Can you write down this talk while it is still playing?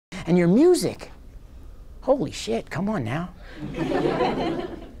and your music. Holy shit, come on now.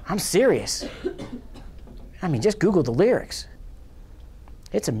 I'm serious. I mean, just Google the lyrics.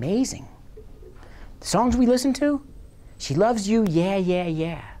 It's amazing. The songs we listen to, she loves you, yeah, yeah,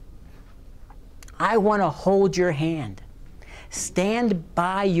 yeah. I want to hold your hand. Stand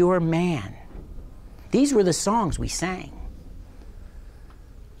by your man. These were the songs we sang.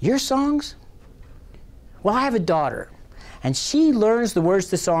 Your songs? Well, I have a daughter, and she learns the words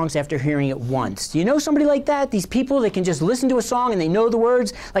to songs after hearing it once. Do you know somebody like that? These people that can just listen to a song and they know the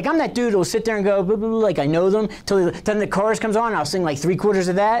words? Like, I'm that dude who'll sit there and go, blah, blah, blah, like I know them, till then the chorus comes on, and I'll sing like 3/4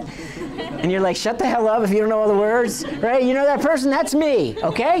 of that. And you're like, shut the hell up if you don't know all the words, right? You know that person? That's me,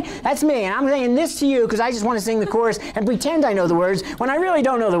 okay? That's me, and I'm saying this to you because I just want to sing the chorus and pretend I know the words when I really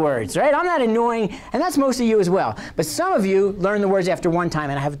don't know the words, right? I'm not annoying, and that's most of you as well. But some of you learn the words after one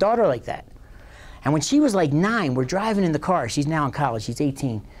time, and I have a daughter like that. And when she was like 9, we're driving in the car. She's now in college, she's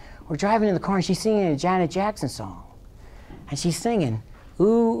 18. We're driving in the car, and she's singing a Janet Jackson song. And she's singing, ooh,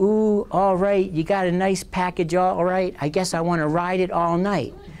 ooh, all right, you got a nice package, all right, I guess I want to ride it all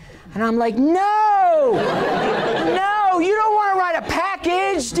night. And I'm like, no! No, you don't want to ride a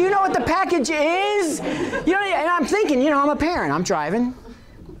package. Do you know what the package is? You know, and I'm thinking, you know, I'm a parent. I'm driving.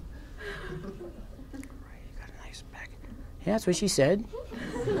 Right, you got a nice package. Yeah, that's what she said.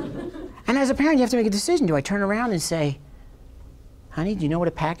 And as a parent, you have to make a decision. Do I turn around and say, honey, do you know what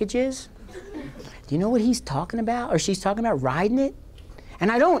a package is? Do you know what he's talking about? Or she's talking about riding it?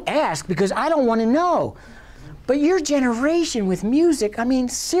 And I don't ask because I don't want to know. But your generation with music, I mean,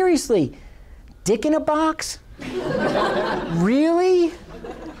 seriously, Dick in a Box? Really?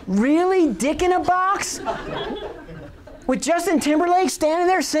 Really? Dick in a Box? With Justin Timberlake standing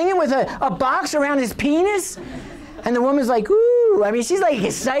there singing with a box around his penis? And the woman's like, ooh, I mean, she's like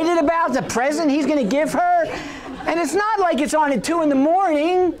excited about the present he's gonna give her. And it's not like it's on at 2 in the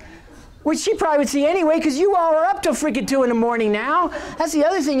morning, which she probably would see anyway, because you all are up till freaking 2 in the morning now. That's the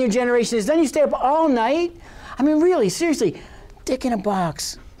other thing your generation has done. You stay up all night. I mean, really, seriously, Dick in a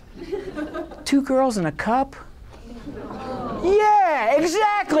Box. 2 girls in a cup? Yeah,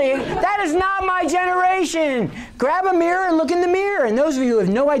 exactly. That is not my generation. Grab a mirror and look in the mirror. And those of you who have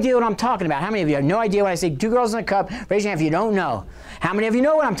no idea what I'm talking about, how many of you have no idea when I say 2 girls in a cup? Raise your hand if you don't know. How many of you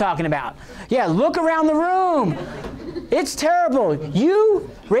know what I'm talking about? Yeah, look around the room. It's terrible. You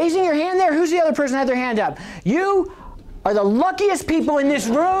raising your hand there, who's the other person that had their hand up? You are the luckiest people in this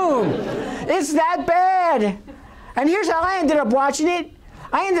room. It's that bad. And here's how I ended up watching it.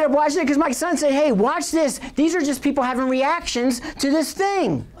 I ended up watching it because my son said, hey, watch this. These are just people having reactions to this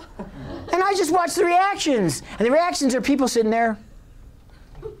thing. And I just watched the reactions. And the reactions are people sitting there.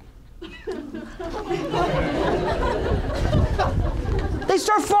 They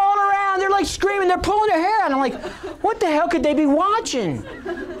start falling around. They're like screaming. They're pulling their hair out. And I'm like, what the hell could they be watching?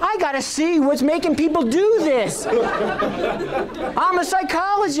 I got to see what's making people do this. I'm a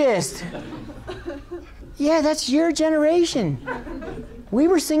psychologist. Yeah, that's your generation. We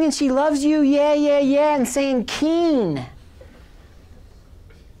were singing She Loves You, yeah, yeah, yeah, and saying Keen.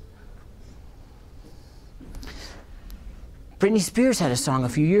 Britney Spears had a song a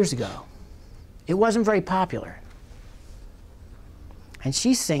few years ago. It wasn't very popular. And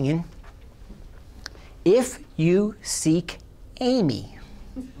she's singing, If You Seek Amy.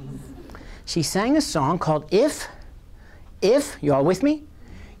 She sang a song called If, you all with me?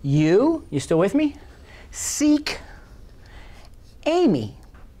 You still with me? Seek Amy.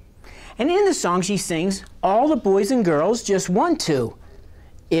 And in the song she sings, all the boys and girls just want to,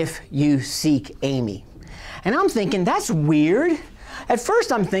 if you seek Amy. And I'm thinking, that's weird. At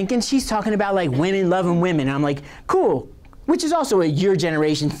first I'm thinking she's talking about like women loving women. And I'm like, cool. Which is also a your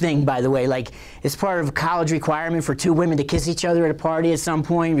generation thing, by the way. Like, it's part of a college requirement for 2 women to kiss each other at a party at some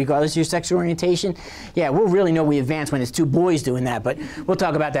point, regardless of your sexual orientation. Yeah, we'll really know we advance when it's 2 boys doing that, but we'll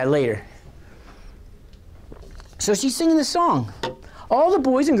talk about that later. So she's singing the song. All the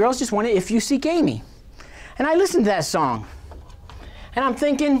boys and girls just want it if you seek Amy. And I listened to that song. And I'm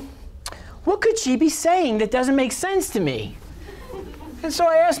thinking, what could she be saying that doesn't make sense to me? And so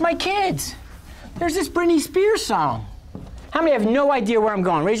I asked my kids. There's this Britney Spears song. How many have no idea where I'm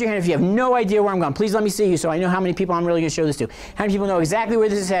going? Raise your hand if you have no idea where I'm going. Please let me see you so I know how many people I'm really going to show this to. How many people know exactly where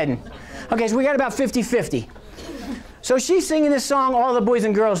this is heading? Okay, so we got about 50-50. So she's singing this song, all the boys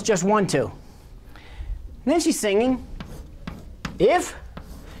and girls just want to. And then she's singing, if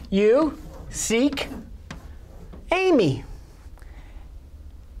you seek Amy.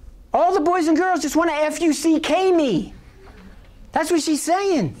 All the boys and girls just want to F-U-C-K me. That's what she's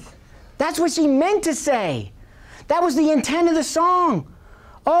saying. That's what she meant to say. That was the intent of the song.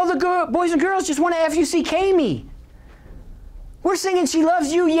 All the boys and girls just want to F-U-C-K me. We're singing She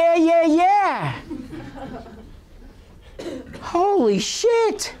Loves You, yeah, yeah, yeah. Holy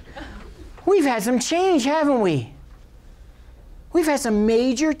shit. We've had some change, haven't we? We've had some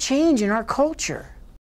major change in our culture.